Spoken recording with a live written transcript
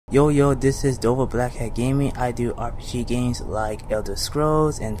Yo, this is Dova Blackhat Gaming. I do RPG games like Elder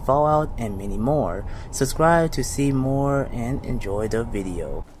Scrolls and Fallout and many more. Subscribe to see more and enjoy the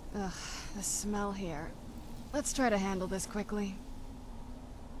video. Ugh, the smell here. Let's try to handle this quickly.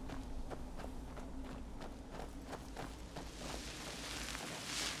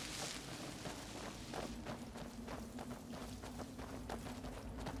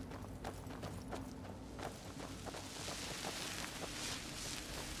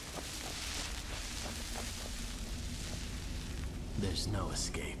 There's no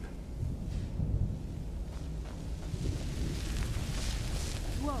escape.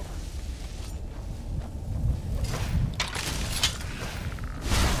 Whoa.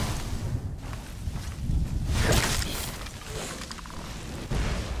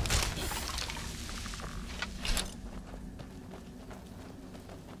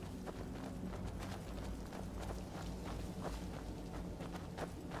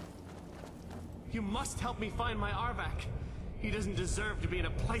 You must help me find my Arvak. He doesn't deserve to be in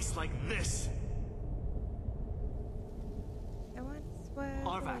a place like this.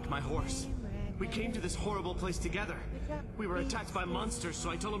 Arvak, my horse. We came to this horrible place together. We were attacked by monsters,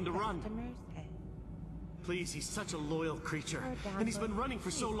 so I told him to run. Please, he's such a loyal creature, and he's been running for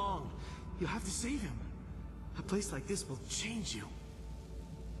so long. You have to save him. A place like this will change you.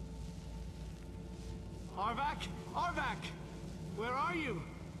 Arvak! Arvak! Where are you?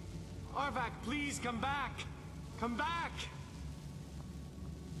 Arvak, please come back! Come back!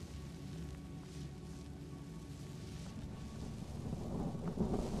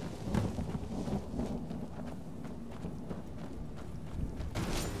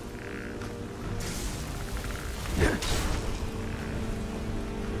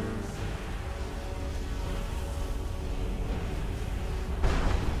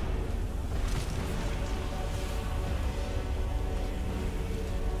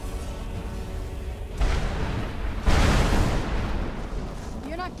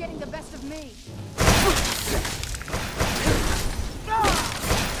 You're not getting the best of me. No!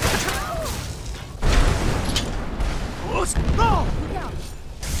 Look out.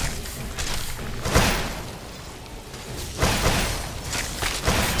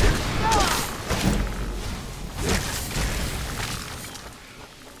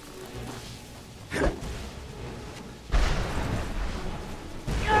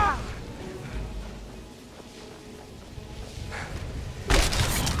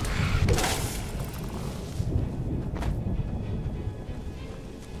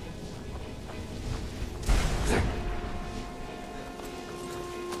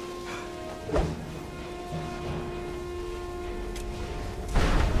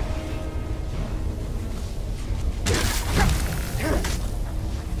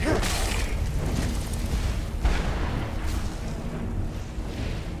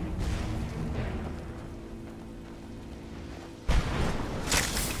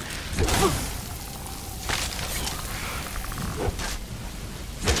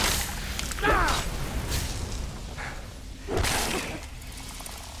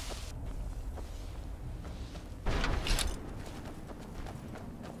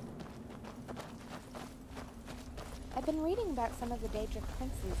 I've been reading about some of the Daedric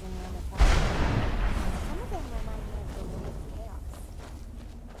princes in the Underdark. Some of them remind me of the Lord of Chaos.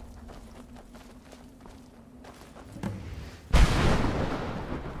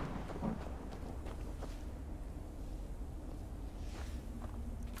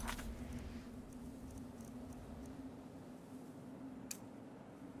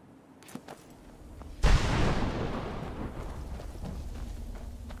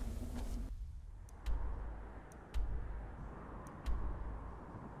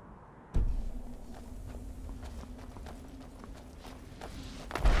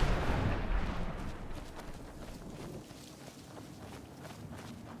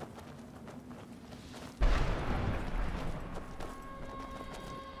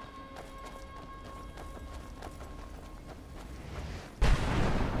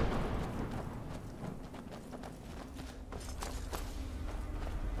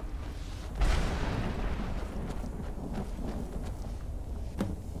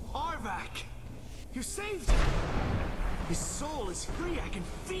 You saved him! His soul is free, I can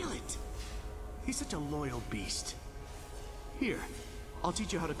feel it! He's such a loyal beast. Here, I'll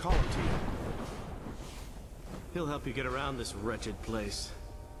teach you how to call him to you. He'll help you get around this wretched place.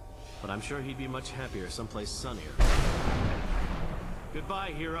 But I'm sure he'd be much happier someplace sunnier.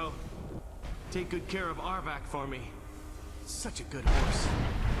 Goodbye, hero. Take good care of Arvak for me. Such a good horse.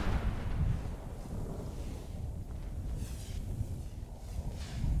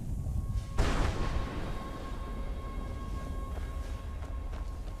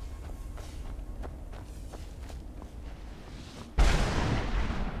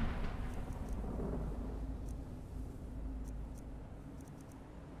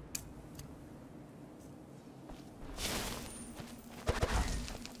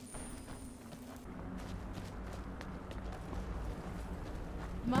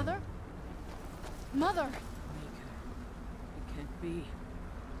 Mother? Mother! Maker. It can't be.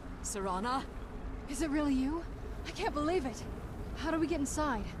 Serana? Is it really you? I can't believe it. How do we get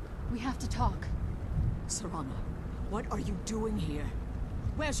inside? We have to talk. Serana, what are you doing here?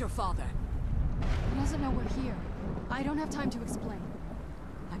 Where's your father? He doesn't know we're here. I don't have time to explain.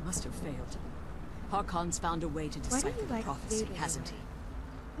 I must have failed. Harkon's found a way to Why do decipher you the like prophecy, food hasn't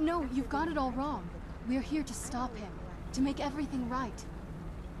he? No, you've got it all wrong. We're here to stop him. To make everything right.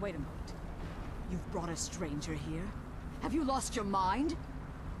 Wait a moment. You've brought a stranger here? Have you lost your mind?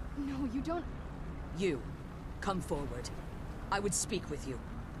 No, you don't... You, come forward. I would speak with you.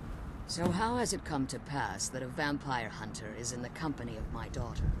 So how has it come to pass that a vampire hunter is in the company of my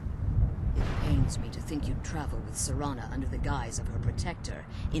daughter? It pains me to think you'd travel with Serana under the guise of her protector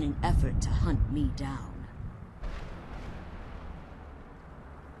in an effort to hunt me down.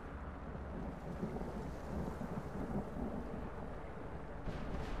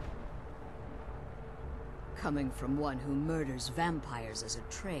 Coming from one who murders vampires as a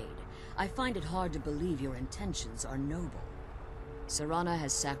trade, I find it hard to believe your intentions are noble. Serana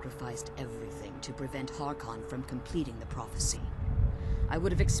has sacrificed everything to prevent Harkon from completing the prophecy. I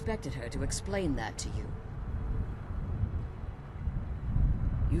would have expected her to explain that to you.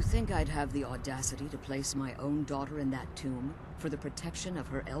 You think I'd have the audacity to place my own daughter in that tomb for the protection of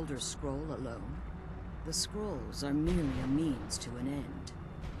her Elder Scroll alone? The scrolls are merely a means to an end.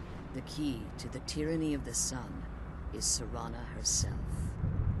 The key to the tyranny of the sun is Serana herself.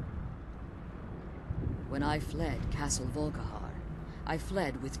 When I fled Castle Volkihar, I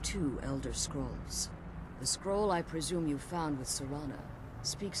fled with 2 Elder Scrolls. The scroll I presume you found with Serana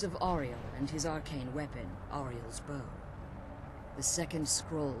speaks of Auriel and his arcane weapon, Auriel's bow. The second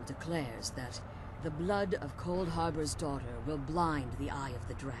scroll declares that the blood of Cold Harbor's daughter will blind the eye of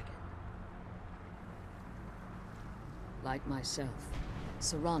the dragon. Like myself,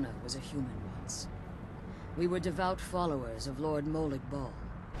 Serana was a human once. We were devout followers of Lord Molig Bal.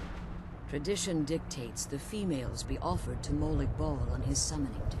 Tradition dictates the females be offered to Molig Bal on his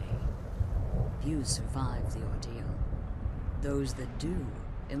summoning day. Few survive the ordeal. Those that do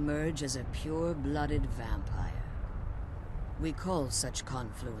emerge as a pure-blooded vampire. We call such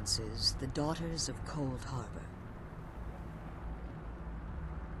confluences the Daughters of Cold Harbor.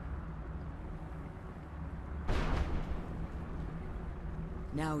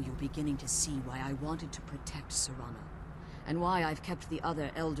 Now you're beginning to see why I wanted to protect Serana, and why I've kept the other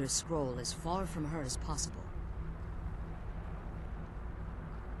Elder Scroll as far from her as possible.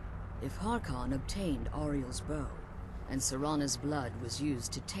 If Harkon obtained Auriel's bow, and Serana's blood was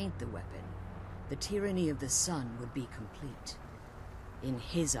used to taint the weapon, the tyranny of the sun would be complete. In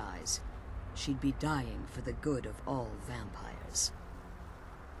his eyes, she'd be dying for the good of all vampires.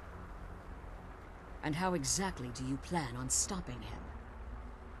 And how exactly do you plan on stopping him?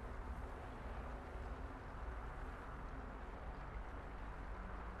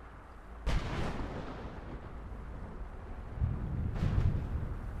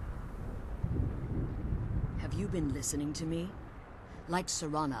 Have you been listening to me? Like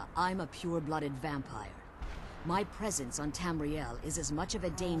Serana, I'm a pure-blooded vampire. My presence on Tamriel is as much of a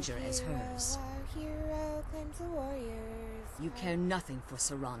danger as hers. Our hero claims the warriors. You care nothing for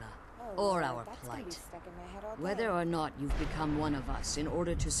Serana, or our That's gonna be plight. stuck in my head all day. Whether or not you've become one of us in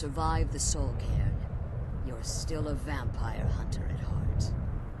order to survive the Soul Cairn, you're still a vampire hunter at heart.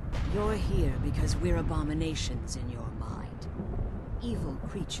 You're here because we're abominations in your mind. Evil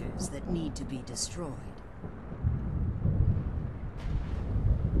creatures that need to be destroyed.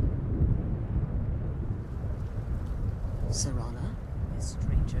 Serana, this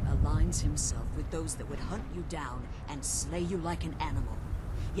stranger aligns himself with those that would hunt you down and slay you like an animal.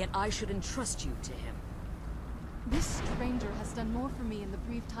 Yet I should entrust you to him. This stranger has done more for me in the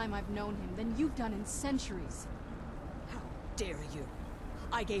brief time I've known him than you've done in centuries. How dare you?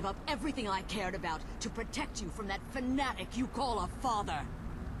 I gave up everything I cared about to protect you from that fanatic you call a father.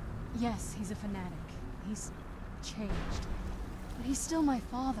 Yes, he's a fanatic. He's changed. But he's still my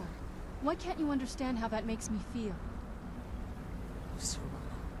father. Why can't you understand how that makes me feel?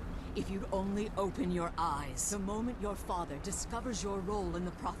 Serana, if you'd only open your eyes, the moment your father discovers your role in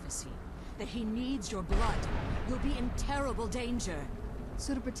the prophecy, that he needs your blood, you'll be in terrible danger.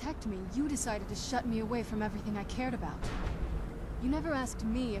 So to protect me, you decided to shut me away from everything I cared about. You never asked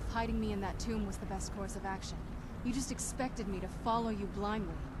me if hiding me in that tomb was the best course of action. You just expected me to follow you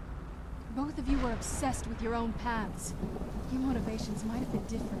blindly. Both of you were obsessed with your own paths. Your motivations might have been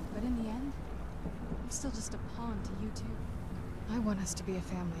different, but in the end, I'm still just a pawn to you two. I want us to be a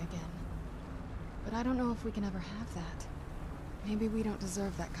family again. But I don't know if we can ever have that. Maybe we don't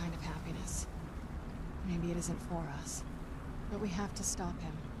deserve that kind of happiness. Maybe it isn't for us. But we have to stop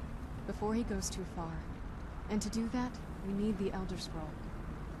him, before he goes too far. And to do that, we need the Elder Scroll.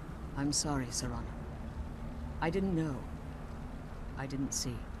 I'm sorry, Serana. I didn't know. I didn't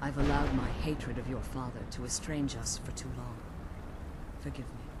see. I've allowed my hatred of your father to estrange us for too long. Forgive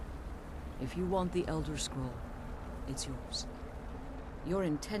me. If you want the Elder Scroll, it's yours. Your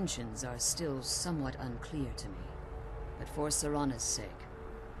intentions are still somewhat unclear to me, but for Serana's sake,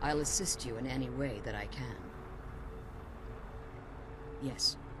 I'll assist you in any way that I can.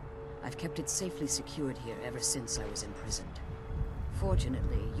 Yes, I've kept it safely secured here ever since I was imprisoned.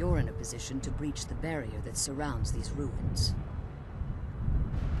 Fortunately, you're in a position to breach the barrier that surrounds these ruins.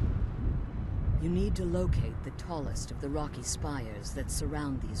 You need to locate the tallest of the rocky spires that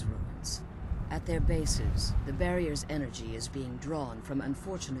surround these ruins. At their bases, the barrier's energy is being drawn from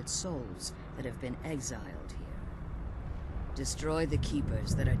unfortunate souls that have been exiled here. Destroy the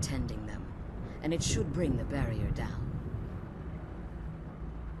keepers that are tending them, and it should bring the barrier down.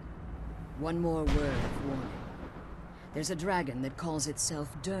 One more word of warning. There's a dragon that calls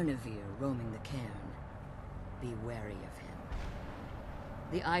itself Durnevere roaming the cairn. Be wary of him.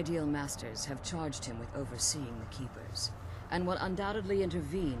 The Ideal Masters have charged him with overseeing the keepers, and will undoubtedly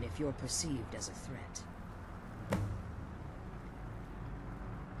intervene if you're perceived as a threat.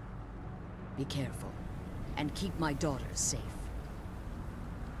 Be careful, and keep my daughter safe.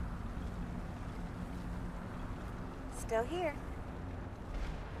 Still here.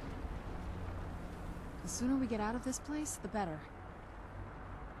 The sooner we get out of this place, the better.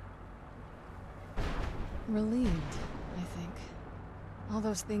 Relieved, I think. All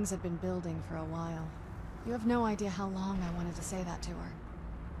those things had been building for a while. You have no idea how long I wanted to say that to her.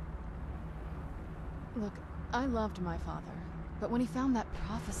 Look, I loved my father, but when he found that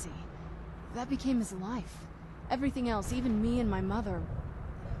prophecy, that became his life. Everything else, even me and my mother,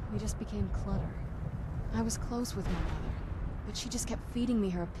 we just became clutter. I was close with my mother, but she just kept feeding me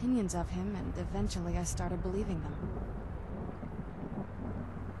her opinions of him, and eventually I started believing them.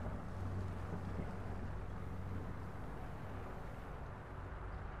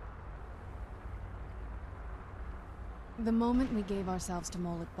 The moment we gave ourselves to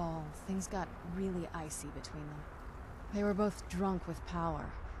Molik Bal, things got really icy between them. They were both drunk with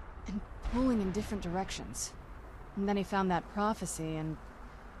power, and pulling in different directions. And then he found that prophecy, and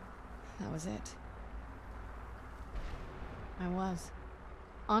that was it. I was.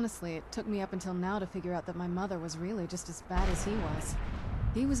 Honestly, it took me up until now to figure out that my mother was really just as bad as he was.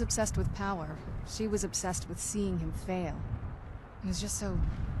 He was obsessed with power. She was obsessed with seeing him fail. It was just so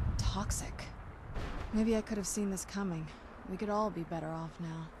toxic. Maybe I could have seen this coming. We could all be better off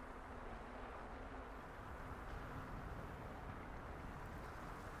now.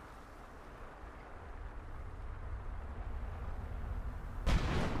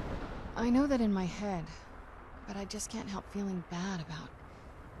 I know that in my head, but I just can't help feeling bad about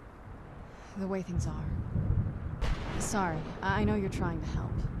the way things are. Sorry, I know you're trying to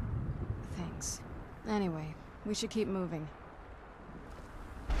help. Thanks. Anyway, we should keep moving.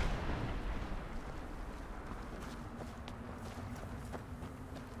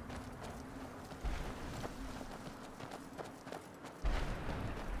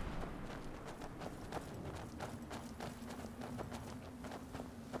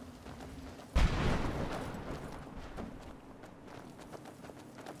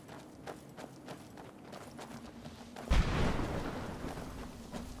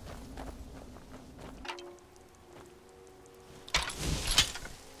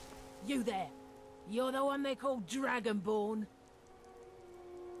 You there. You're the one they call Dragonborn?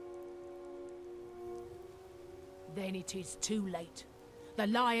 Then it is too late. The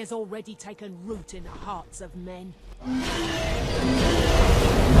lie has already taken root in the hearts of men.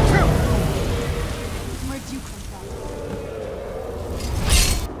 Where'd you come from?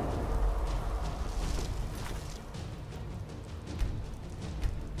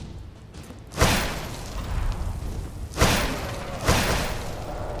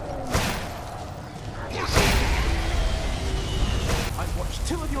 I've watched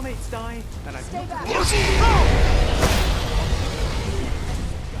two of your mates die, and I've... Stay back!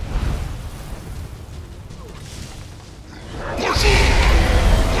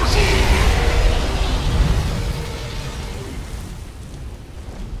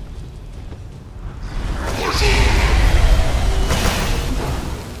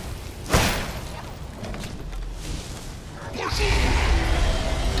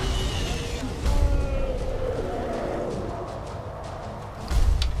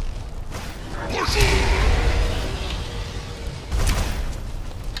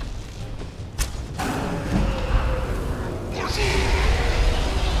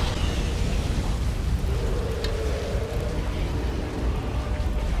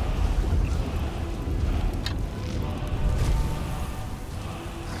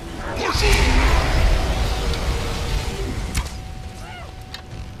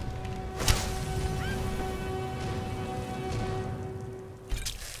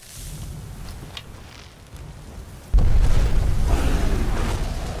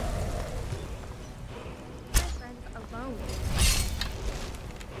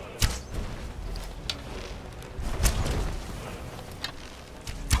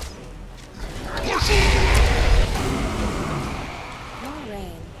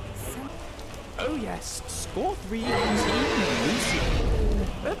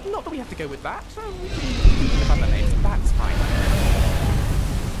 not that we have to go with that. We can live other names. That's fine.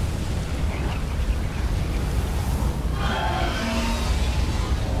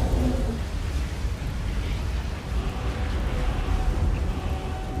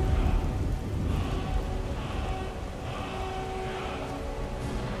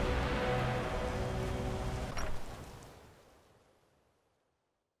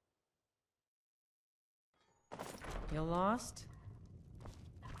 You lost?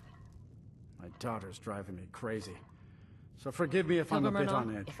 My daughter's driving me crazy. So forgive me if I'm a bit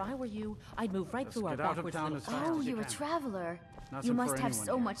on edge. If I were you, I'd move right through our get out of backwards town little as fast town. as you you're a can. traveler. Nothing You must for have anyone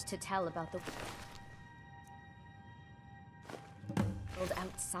so here. much to tell about the world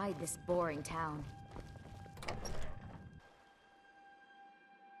outside this boring town.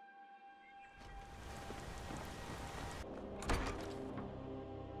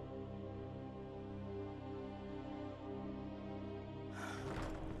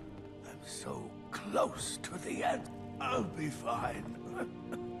 I'm so close to the end. I'll be fine.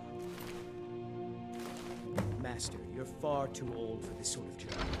 Master, you're far too old for this sort of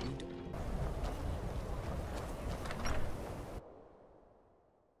job. You don't...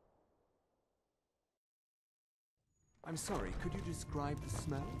 I'm sorry, could you describe the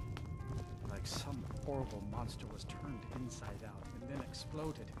smell? Like some horrible monster was turned inside out and then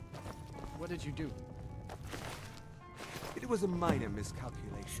exploded. What did you do? It was a minor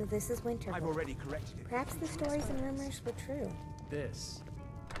miscalculation. So this is Winter. I've already corrected it. Perhaps the stories and rumors were true. This.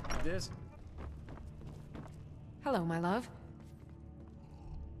 Hello, my love.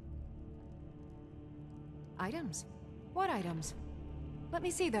 Items? What items? Let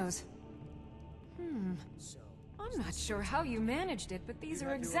me see those. I'm not sure how you managed it, but these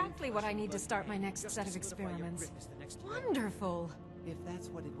are exactly what I need to start my next set of experiments. Wonderful! If that's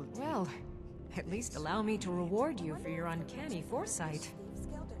what it will take. Well, at least allow me to reward you for your uncanny foresight.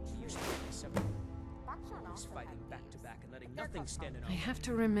 Fighting back to back and letting nothing stand in our I have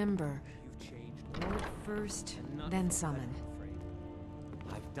to remember. You've changed. Lord first, then summon.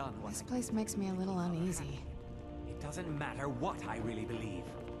 I've done what This place makes me a little uneasy. It doesn't matter what I really believe.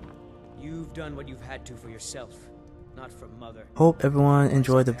 You've done what you've had to for yourself, not for Mother. Hope everyone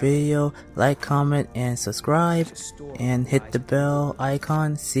enjoyed the video. Like, comment, and subscribe. And hit the bell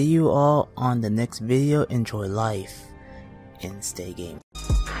icon. See you all on the next video. Enjoy life and stay gaming.